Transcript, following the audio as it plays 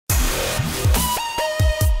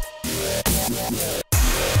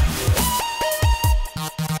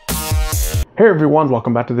Hey everyone,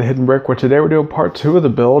 welcome back to The Hidden Brick, where today we're doing part 2 of the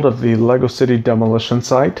build of the Lego City Demolition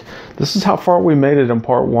site. This is how far we made it in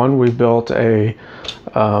part 1. We built a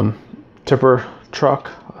tipper truck,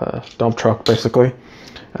 a dump truck basically,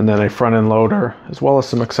 and then a front end loader, as well as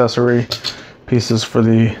some accessory pieces for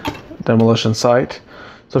the demolition site.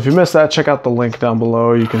 So if you missed that, check out the link down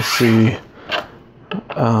below. You can see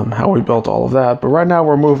how we built all of that. But right now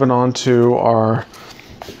we're moving on to our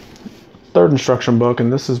third instruction book,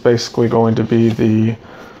 and this is basically going to be the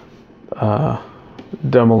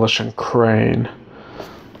demolition crane.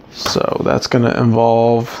 So that's going to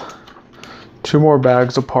involve 2 more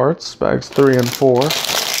bags of parts, bags 3 and 4.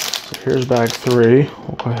 So here's bag 3.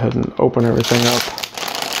 We'll go ahead and open everything up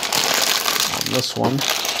on this one.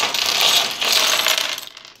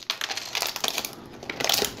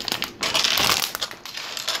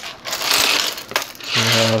 We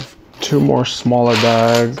have 2 more smaller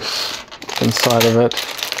bags inside of it,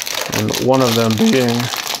 and one of them being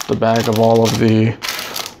the bag of all of the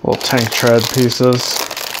little tank tread pieces.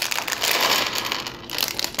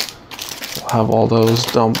 We'll have all those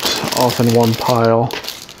dumped off in one pile,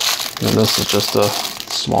 and this is just a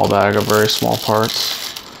small bag of very small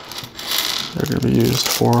parts. They're going to be used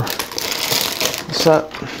for the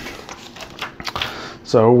set.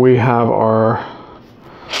 So we have our,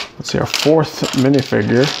 let's see, our 4th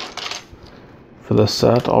minifigure for this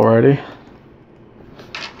set already.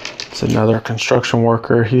 It's another construction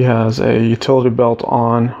worker. He has a utility belt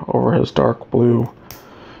on over his dark blue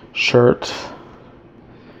shirt.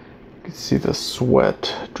 You can see the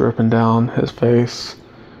sweat dripping down his face.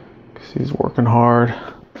 He's working hard.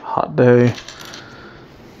 Hot day.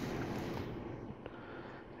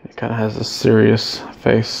 He kind of has a serious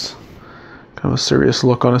face, kind of a serious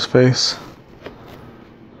look on his face.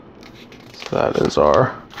 So that is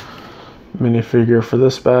our minifigure for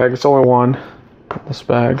this bag. It's only one in this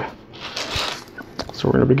bag. So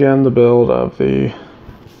we're going to begin the build of the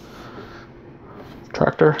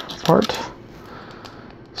tractor part.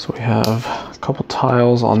 So we have a couple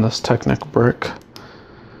tiles on this Technic brick.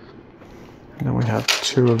 And then we have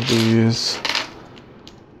 2 of these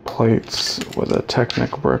plates with a Technic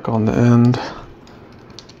brick on the end.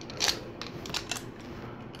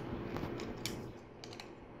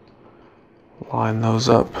 Line those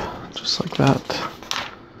up just like that.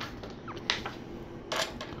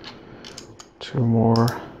 2 more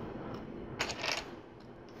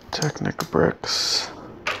Technic bricks.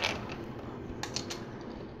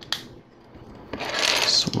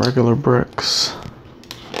 Some regular bricks.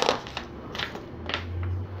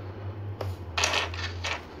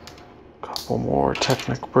 Couple more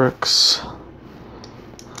Technic bricks.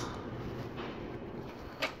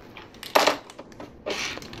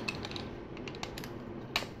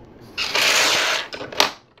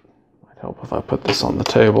 Might help if I put this on the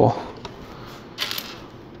table.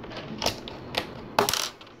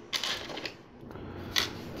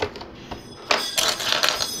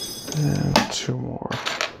 And 2 more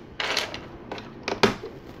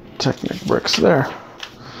Technic bricks there.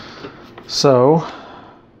 So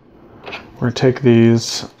we're going to take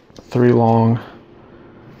these 3 long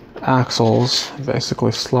axles and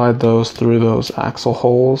basically slide those through those axle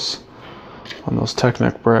holes on those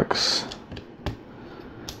Technic bricks.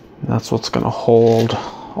 And that's what's going to hold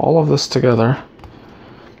all of this together,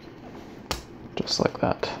 just like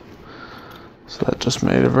that. So that just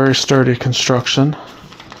made a very sturdy construction.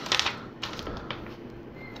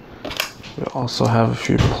 We also have a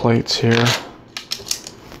few plates here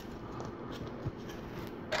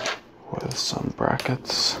with some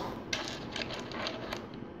brackets.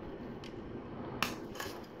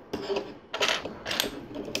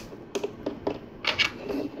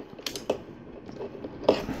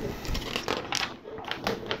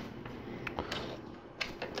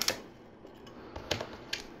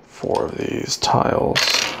 Four of these tiles.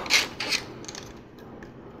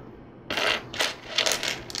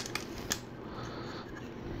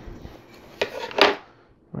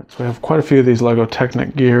 So we have quite a few of these Lego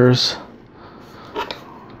Technic gears.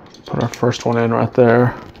 Put our first one in right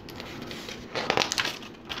there.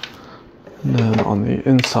 And then on the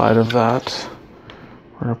inside of that,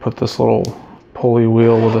 we're going to put this little pulley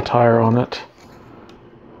wheel with a tire on it.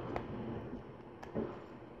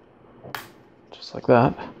 Just like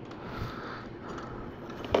that.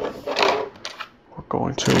 We're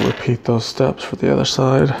going to repeat those steps for the other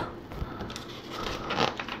side.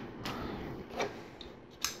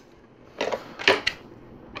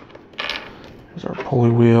 Here's our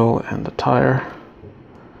pulley wheel and the tire.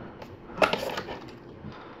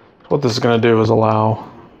 What this is going to do is allow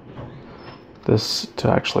this to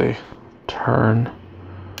actually turn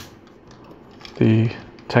the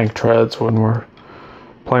tank treads when we're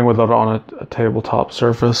playing with it on a tabletop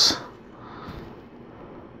surface.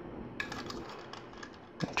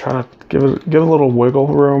 Try to give it a little wiggle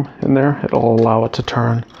room in there. It'll allow it to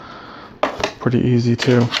turn pretty easy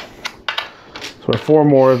too. So we have 4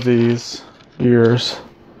 more of these gears.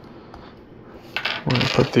 We're going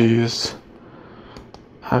to put these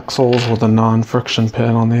axles with a non-friction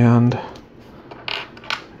pin on the end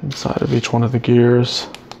inside of each one of the gears,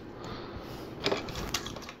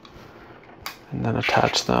 and then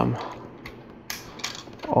attach them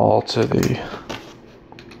all to the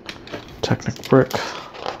Technic brick.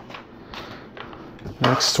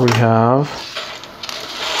 Next we have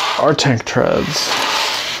our tank treads.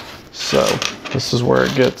 So this is where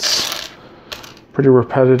it gets pretty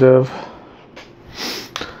repetitive.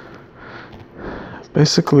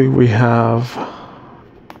 Basically we have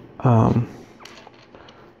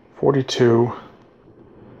 42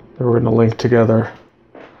 that we're going to link together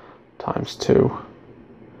times 2.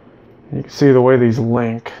 And you can see the way these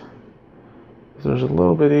link, there's a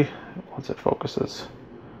little bitty, once it focuses,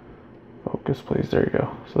 focus please, there you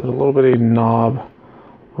go. So there's a little bitty knob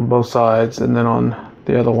on both sides, and then on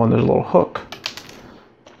the other one there's a little hook.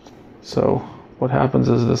 So what happens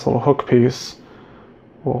is this little hook piece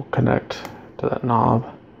will connect to that knob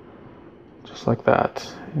just like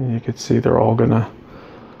that, and you can see they're all gonna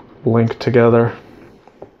link together.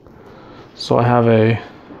 So I have a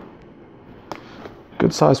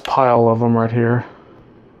good sized pile of them right here.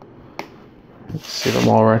 You can see them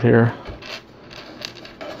all right here,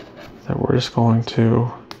 that we're just going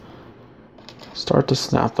to start to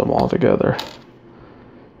snap them all together.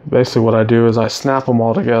 Basically what I do is I snap them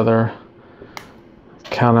all together,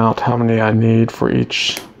 count out how many I need for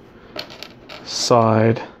each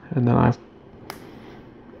side, and then I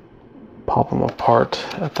pop them apart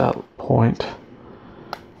at that point.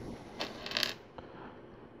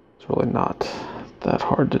 It's really not that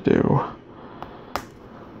hard to do.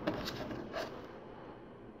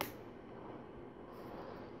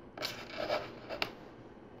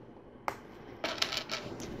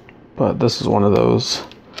 But this is one of those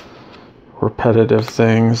repetitive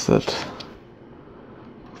things that,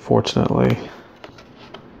 fortunately,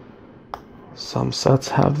 some sets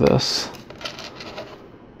have this.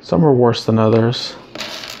 Some are worse than others.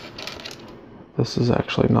 This is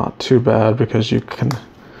actually not too bad because you can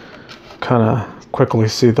kind of quickly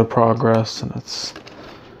see the progress, and it's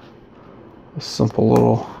a simple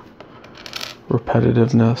little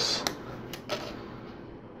repetitiveness.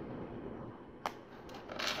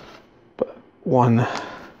 But one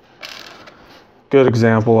good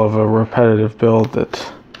example of a repetitive build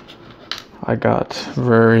that I got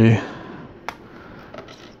very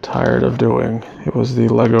tired of doing, it was the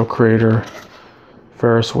Lego Creator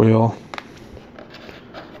Ferris wheel.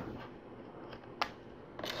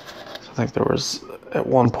 So I think there was at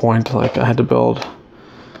one point, like, I had to build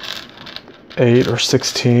 8 or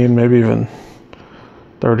 16, maybe even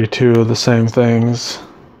 32 of the same things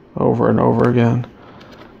over and over again,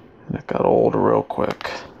 and it got old real quick.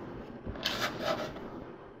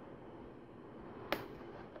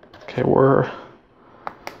 Okay, we're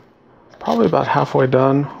probably about halfway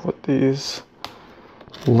done with these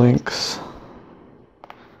links.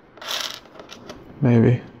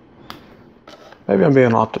 Maybe I'm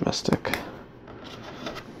being optimistic,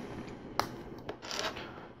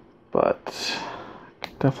 but I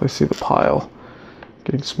can definitely see the pile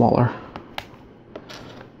getting smaller.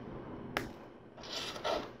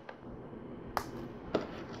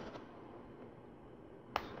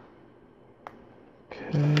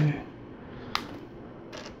 Okay.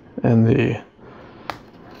 And the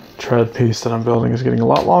tread piece that I'm building is getting a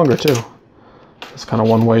lot longer too. That's kind of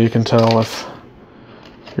one way you can tell if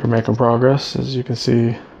you're making progress, as you can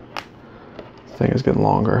see the thing is getting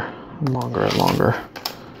longer and longer and longer.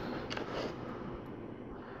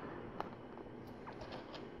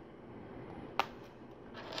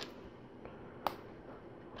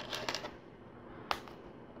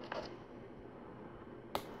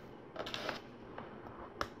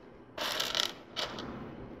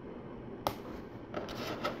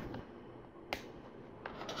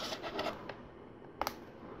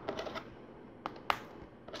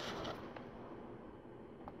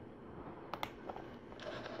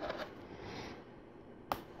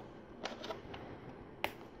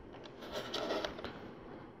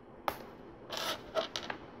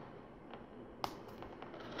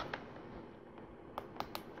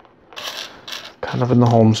 Kind of in the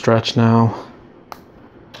home stretch now.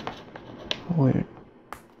 Only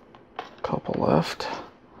a couple left.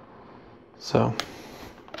 So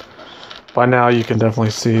by now you can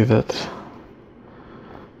definitely see that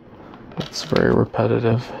It's very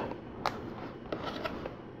repetitive.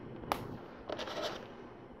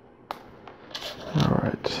 All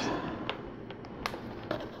right.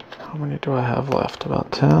 How many do I have left? About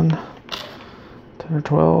 10? 10 or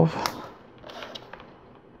 12?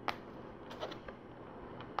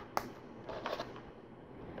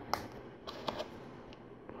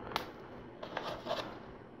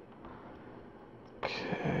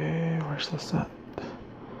 Okay, where's this at?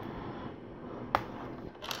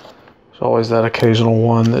 There's always that occasional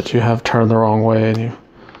one that you have turned the wrong way and you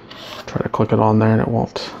try to click it on there and it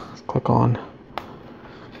won't click on.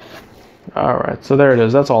 All right, so there it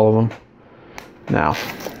is. That's all of them. Now,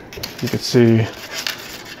 you can see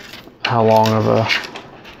how long of a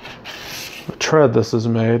tread this is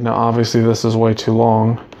made. Now, obviously, this is way too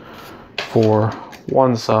long for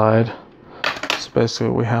one side. So basically,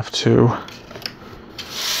 we have to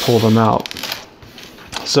pull them out.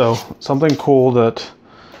 So, something cool that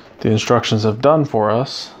the instructions have done for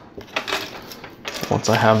us, once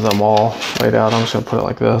I have them all laid out, I'm just going to put it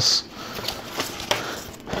like this.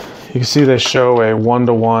 You can see they show a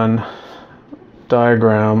 1-to-1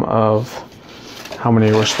 diagram of how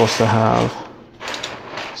many we're supposed to have.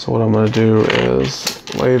 So what I'm going to do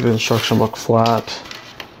is lay the instruction book flat,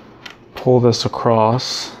 pull this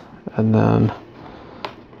across, and then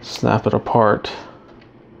snap it apart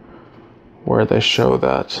where they show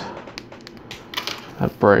that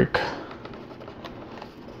break.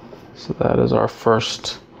 So that is our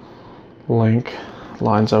first link,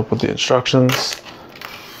 lines up with the instructions.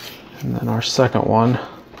 And then our second one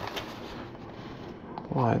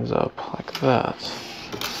lines up like that.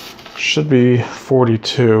 Should be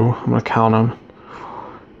 42. I'm going to count them.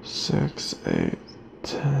 6, 8,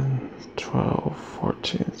 10, 12,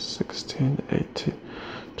 14, 16, 18,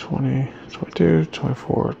 20, 22,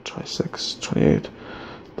 24, 26, 28,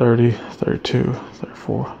 30, 32,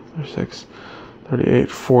 34, 36, 38,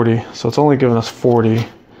 40. So it's only giving us 40.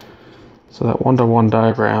 So that 1-to-1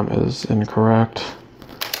 diagram is incorrect.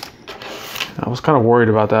 I was kind of worried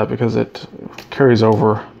about that because it carries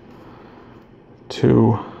over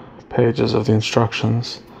 2 pages of the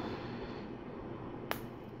instructions.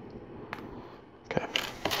 Okay.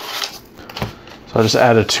 So I just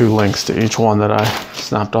added 2 links to each one that I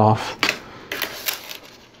snapped off.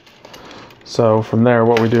 So from there,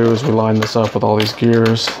 what we do is we line this up with all these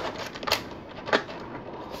gears,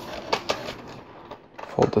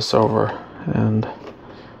 fold this over, and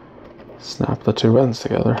snap the 2 ends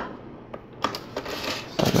together.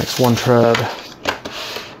 That makes one tread.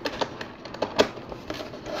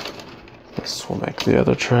 This will make the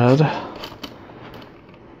other tread.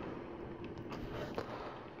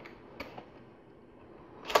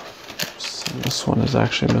 Oops, and this one is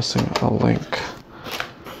actually missing a link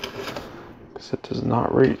because it does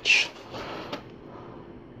not reach.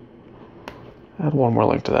 Add one more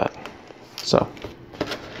link to that. So,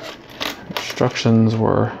 instructions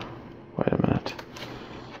were, wait a minute.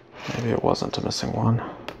 Maybe it wasn't a missing one.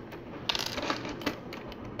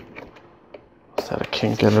 Was that a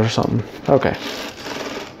kink in it or something? Okay.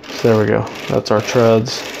 So there we go. That's our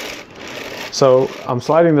treads. So I'm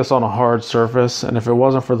sliding this on a hard surface, and if it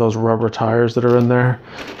wasn't for those rubber tires that are in there,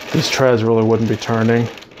 these treads really wouldn't be turning.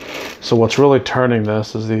 So what's really turning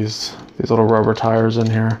this is these little rubber tires in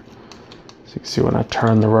here. So you can see when I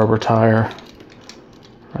turn the rubber tire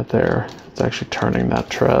right there, it's actually turning that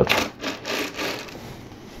tread.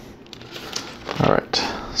 All right,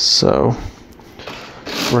 so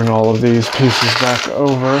bring all of these pieces back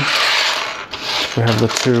over. We have the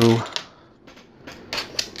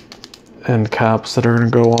 2 end caps that are going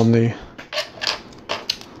to go on the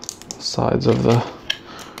sides of the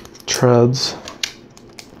treads.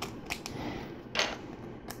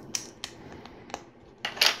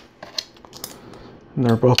 And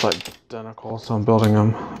they're both identical, so I'm building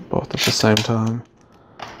them both at the same time.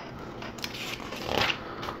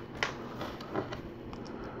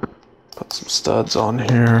 Put some studs on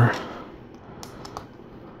here.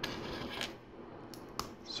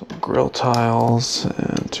 Some grill tiles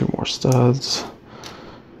and 2 more studs.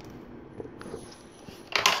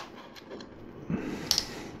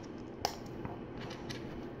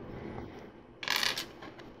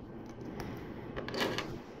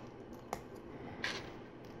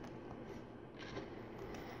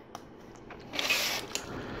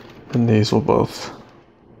 And these will both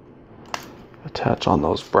attach on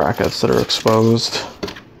those brackets that are exposed.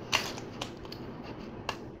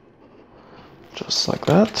 Just like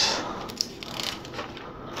that.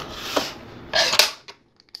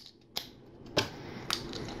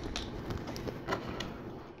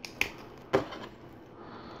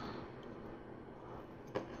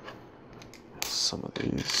 some of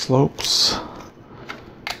these slopes.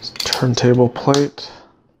 Turntable plate.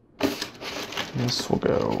 This will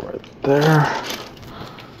go right there.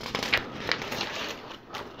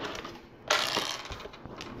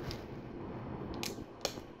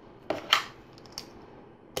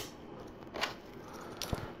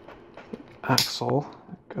 Axle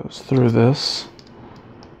goes through this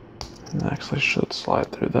and actually should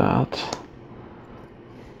slide through that.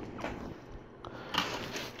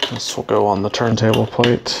 This will go on the turntable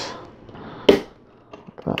plate like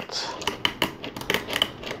that.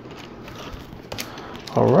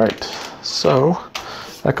 All right, so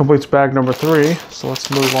that completes bag number 3. So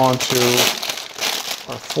let's move on to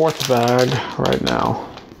our 4th bag right now.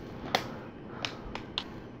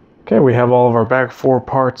 Okay, we have all of our bag 4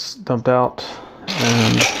 parts dumped out,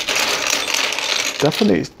 and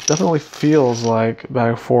definitely feels like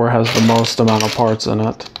bag 4 has the most amount of parts in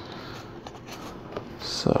it.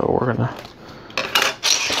 So we're gonna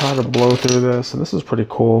try to blow through this, and this is pretty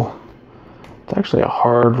cool. It's actually a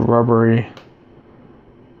hard, rubbery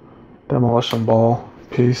demolition ball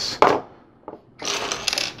piece.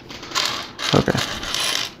 Okay,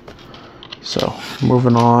 so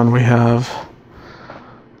moving on, we have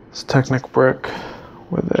this Technic brick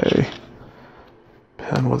with a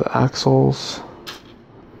pin with axles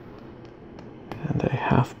and a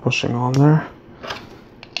half bushing on there.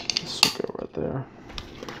 This will go right there.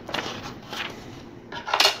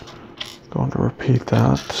 Going to repeat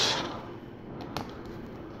that.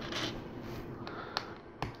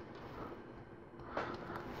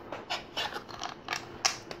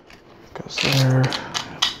 Goes there,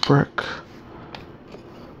 brick.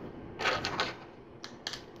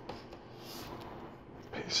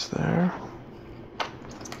 Piece there.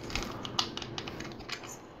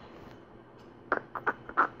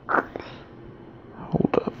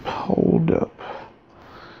 Hold up.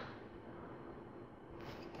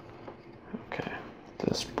 Okay,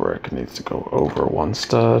 this brick needs to go over one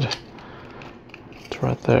stud. It's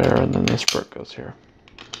right there, and then this brick goes here.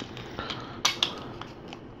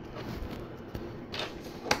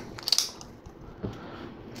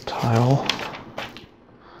 Tile.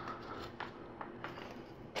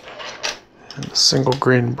 And a single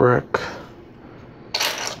green brick.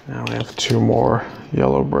 Now we have 2 more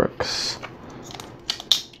yellow bricks.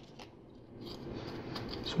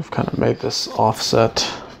 So we've kind of made this offset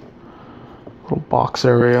little box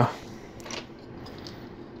area.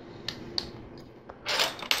 We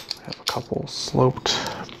have a couple sloped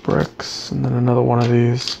bricks, and then another one of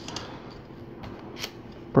these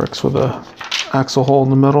bricks with a axle hole in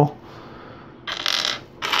the middle.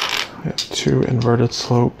 We have 2 inverted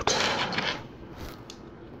sloped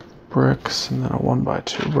bricks, and then a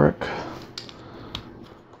 1x2 brick.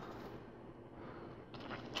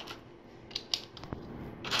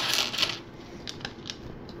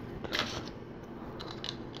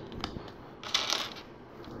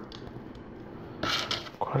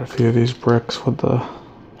 Quite a few of these bricks with the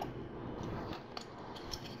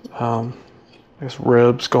I guess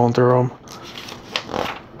ribs going through them.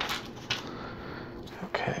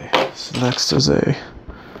 Okay, so next is a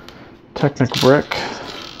Technic brick.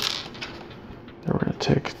 Then we're going to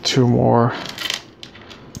take 2 more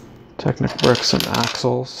Technic bricks and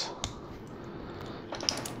axles.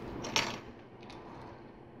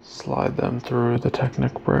 Slide them through the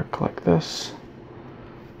Technic brick like this.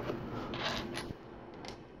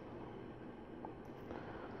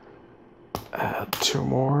 Add 2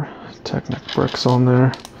 more Technic bricks on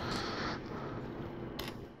there.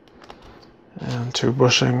 And 2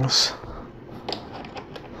 bushings.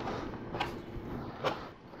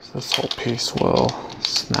 So this whole piece will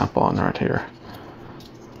snap on right here.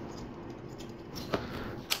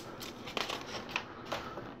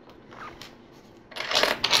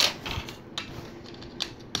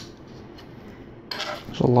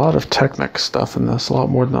 There's a lot of Technic stuff in this, a lot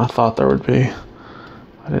more than I thought there would be.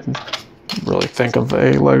 I didn't really think of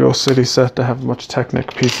a Lego City set to have much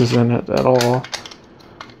Technic pieces in it at all,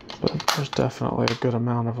 but there's definitely a good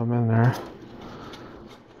amount of them in there.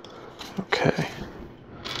 Okay,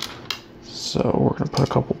 so we're going to put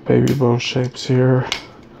a couple baby bow shapes here.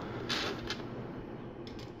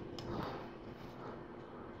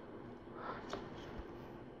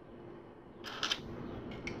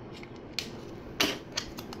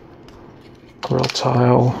 Grill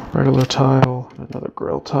tile, regular tile, another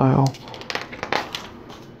grill tile.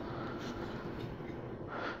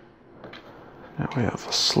 Now we have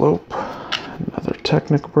a slope, another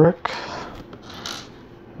Technic brick,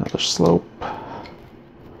 another slope,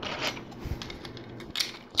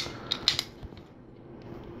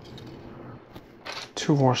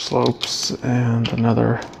 two more slopes, and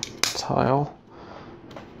another tile.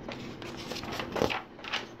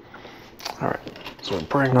 So we'll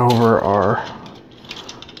bring over our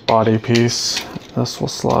body piece. This will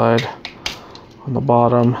slide on the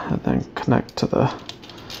bottom and then connect to the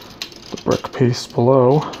brick piece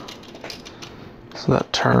below. So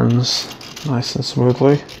that turns nice and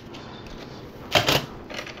smoothly.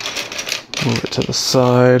 Move it to the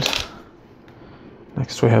side.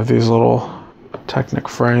 Next we have these little Technic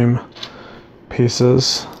frame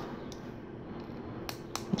pieces.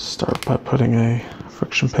 Start by putting a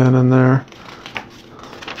friction pin in there.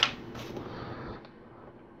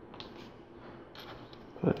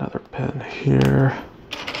 Put another pin here.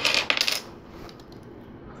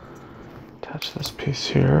 Attach this piece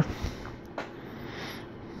here.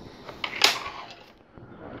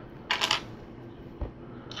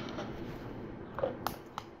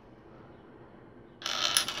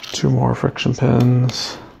 Two more friction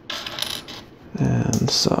pins and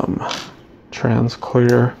some trans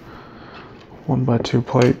clear 1x2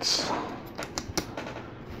 plates.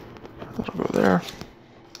 That'll go there.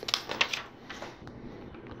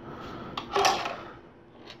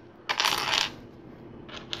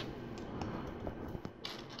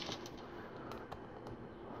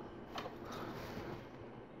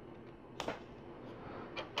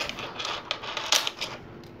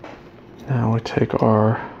 Now we take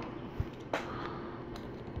our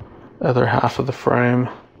other half of the frame,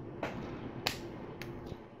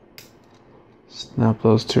 snap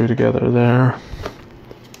those two together there.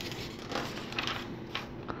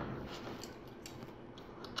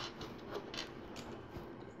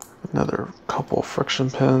 Another couple friction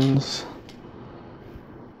pins.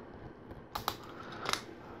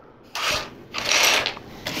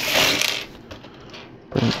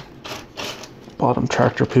 Bring the bottom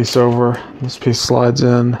tractor piece over. This piece slides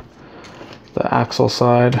in the axle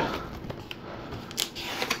side.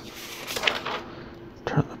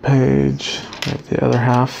 Turn the page, we have the other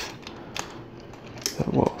half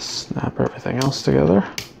that will snap everything else together,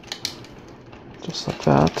 just like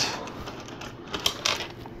that.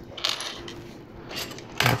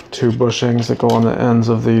 I have two bushings that go on the ends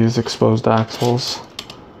of these exposed axles,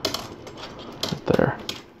 right there.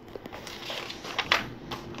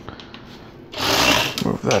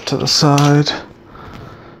 Move that to the side.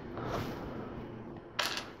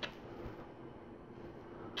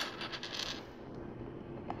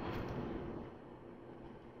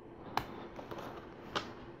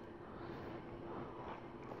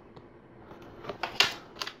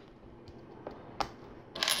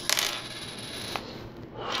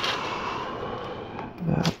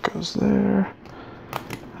 That goes there,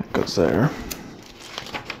 that goes there.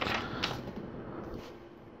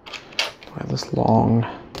 I have this long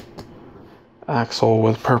axle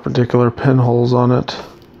with perpendicular pinholes on it.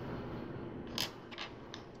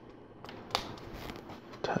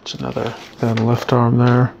 Attach another thin lift arm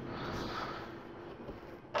there.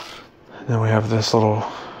 And then we have this little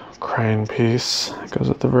crane piece that goes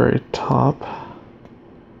at the very top.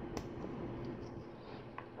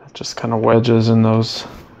 Just kind of wedges in those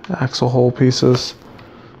axle hole pieces.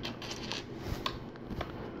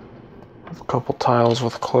 Have a couple tiles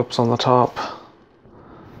with clips on the top.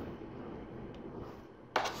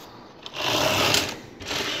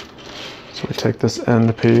 So we take this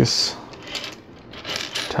end piece,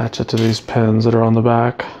 attach it to these pins that are on the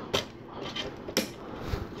back.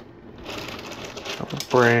 I would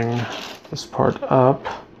bring this part up.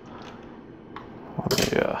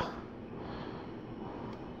 Let me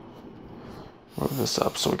move this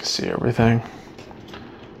up so we can see everything.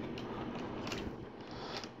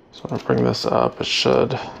 So when I bring this up, it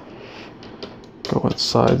should go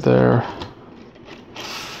inside there.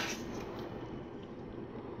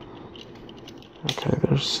 Okay,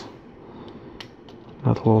 there's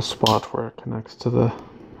another little spot where it connects to the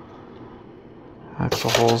axle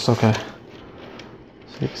holes. Okay,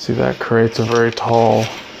 so you can see that creates a very tall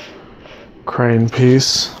crane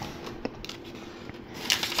piece.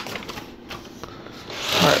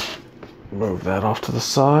 Alright, move that off to the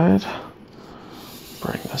side.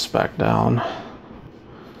 Bring this back down.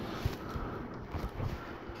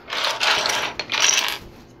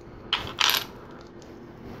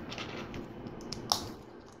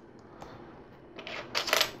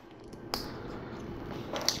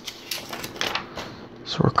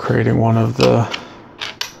 So we're creating one of the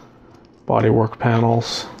bodywork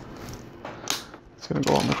panels. It's going to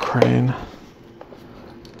go on the crane.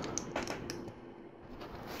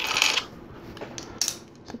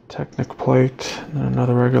 It's a Technic plate and then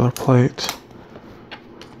another regular plate.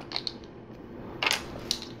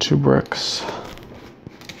 2 bricks.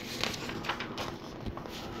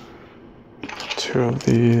 2 of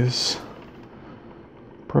these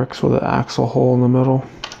bricks with an axle hole in the middle.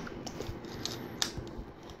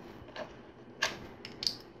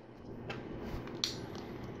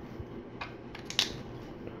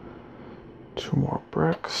 2 more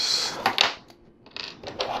bricks.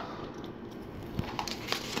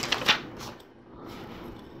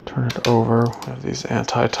 Turn it over. We have these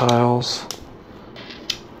anti-tiles.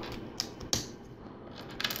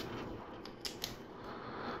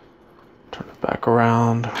 Turn it back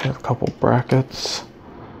around. We have a couple brackets.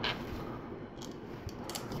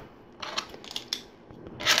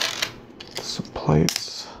 Some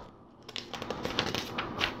plates.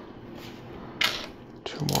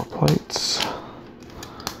 2 more plates.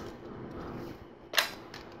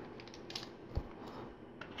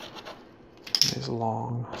 These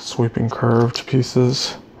long, sweeping, curved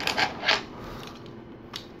pieces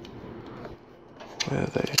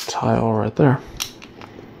with a tile right there.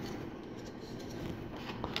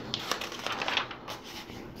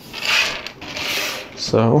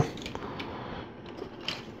 So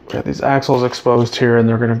we have these axles exposed here, and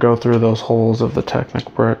they're going to go through those holes of the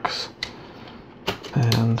Technic bricks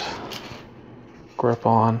and grip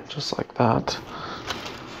on just like that.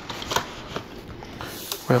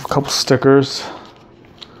 We have a couple stickers.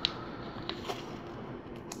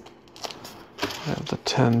 We have the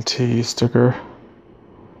 10T sticker.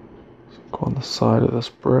 Go on the side of this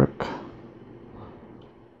brick.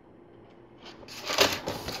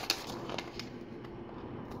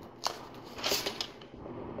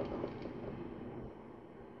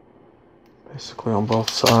 Basically on both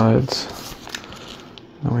sides.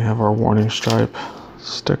 Then we have our warning stripe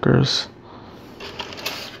stickers.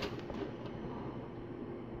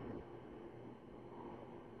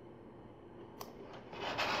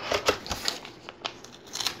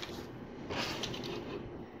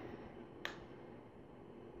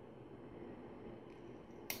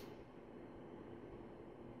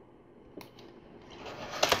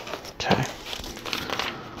 Okay.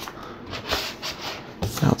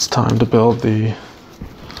 Now it's time to build the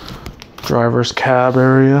driver's cab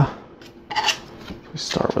area. We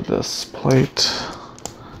start with this plate.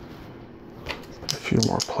 Put a few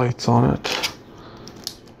more plates on it.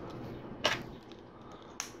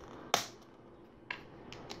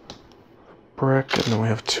 Brick, and then we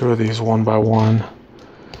have 2 of these 1x1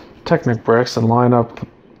 Technic bricks, and line up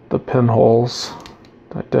the pinholes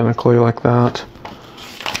identically like that.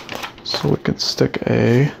 So we can stick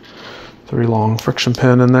a 3 long friction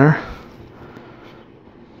pin in there.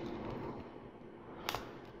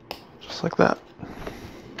 Just like that.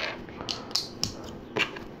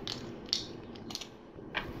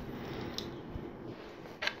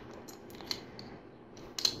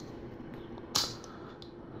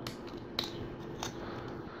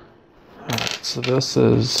 Alright, so this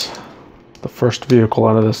is the first vehicle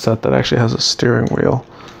out of this set that actually has a steering wheel.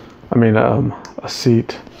 I mean, a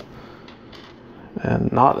seat.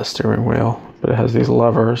 And not a steering wheel, but it has these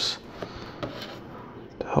levers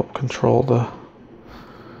to help control the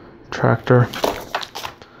tractor.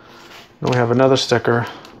 Then we have another sticker,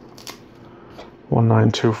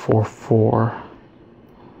 19244.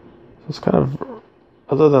 So it's kind of,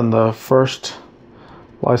 other than the first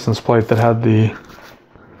license plate that had the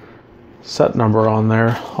set number on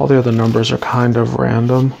there, all the other numbers are kind of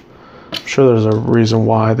random. I'm sure there's a reason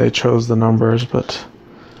why they chose the numbers, but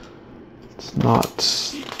it's not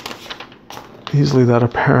easily that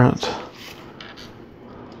apparent.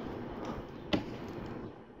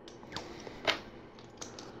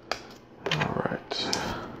 All right.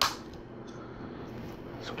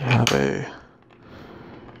 So we have a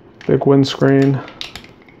big windscreen,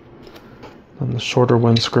 and the shorter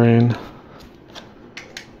windscreen. We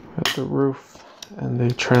have the roof and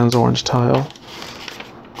the trans orange tile.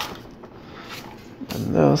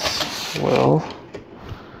 And this will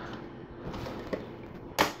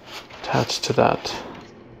attached to that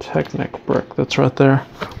Technic brick that's right there.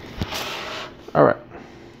 All right.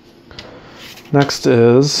 Next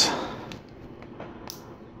is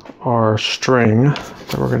our string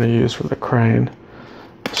that we're going to use for the crane.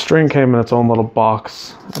 The string came in its own little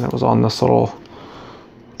box, and it was on this little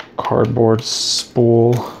cardboard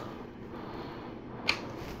spool.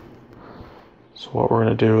 So what we're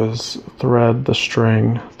going to do is thread the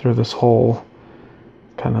string through this hole,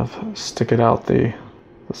 kind of stick it out the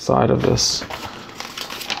side of this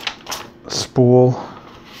spool,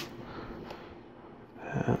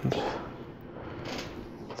 and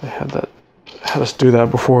they had us do that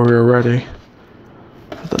before we were ready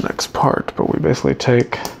for the next part. But we basically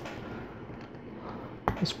take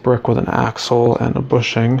this brick with an axle and a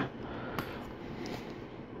bushing,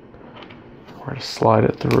 we're going to slide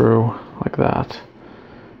it through like that.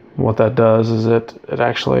 And what that does is it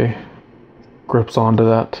actually grips onto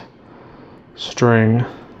that string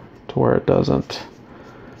to where it doesn't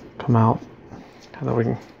come out. And then we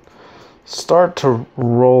can start to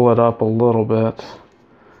roll it up a little bit,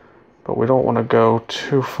 but we don't want to go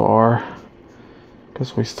too far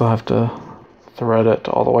because we still have to thread it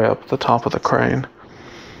all the way up the top of the crane.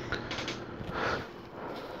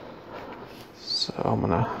 So I'm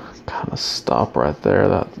gonna kind of stop right there.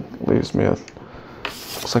 That leaves me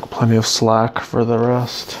looks like plenty of slack for the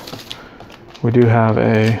rest. We do have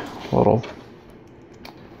a little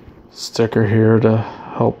sticker here to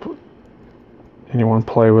help anyone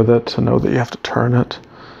play with it, to know that you have to turn it.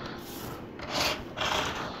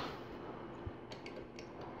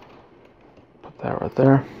 Put that right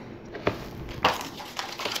there.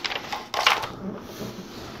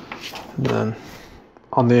 And then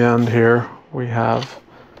on the end here, we have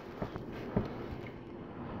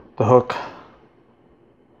the hook.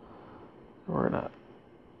 We're gonna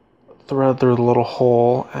thread through the little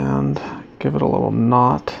hole and give it a little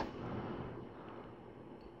knot.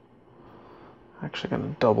 Actually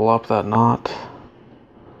gonna double up that knot.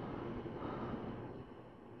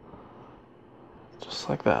 Just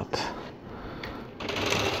like that.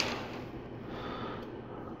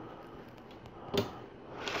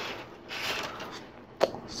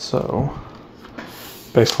 So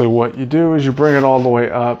basically what you do is you bring it all the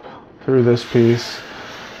way up through this piece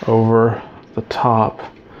over the top.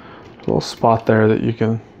 A little spot there that you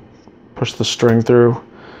can push the string through.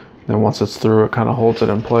 Then once it's through, it kind of holds it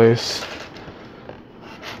in place.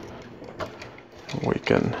 We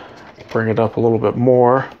can bring it up a little bit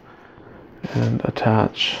more and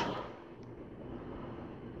attach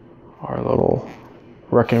our little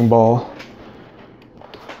wrecking ball.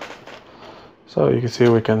 So you can see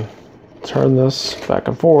we can turn this back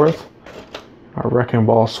and forth. Our wrecking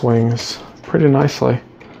ball swings pretty nicely.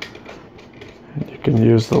 And you can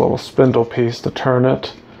use the little spindle piece to turn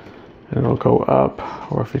it, and it'll go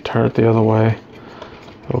up, or if you turn it the other way,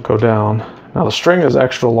 it'll go down. Now the string is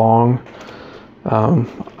extra long.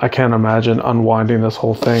 I can't imagine unwinding this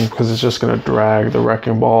whole thing because it's just going to drag the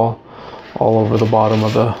wrecking ball all over the bottom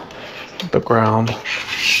of the ground.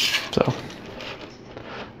 So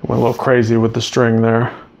went a little crazy with the string there.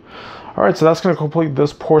 All right, so that's going to complete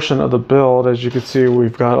this portion of the build. As you can see,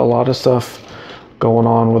 we've got a lot of stuff going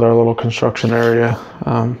on with our little construction area.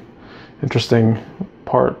 Interesting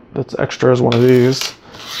part that's extra is one of these.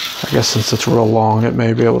 I guess since it's real long, it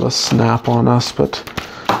may be able to snap on us, but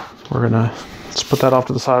we're gonna just put that off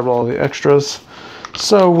to the side with all the extras.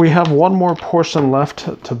 So we have one more portion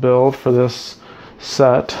left to build for this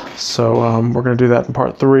set. So we're gonna do that in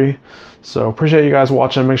part 3. So appreciate you guys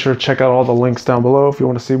watching. Make sure to check out all the links down below if you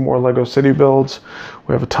want to see more Lego City builds.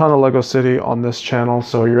 We have a ton of Lego City on this channel,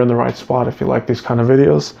 so you're in the right spot if you like these kind of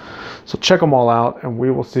videos. So check them all out, and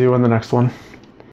we will see you in the next one.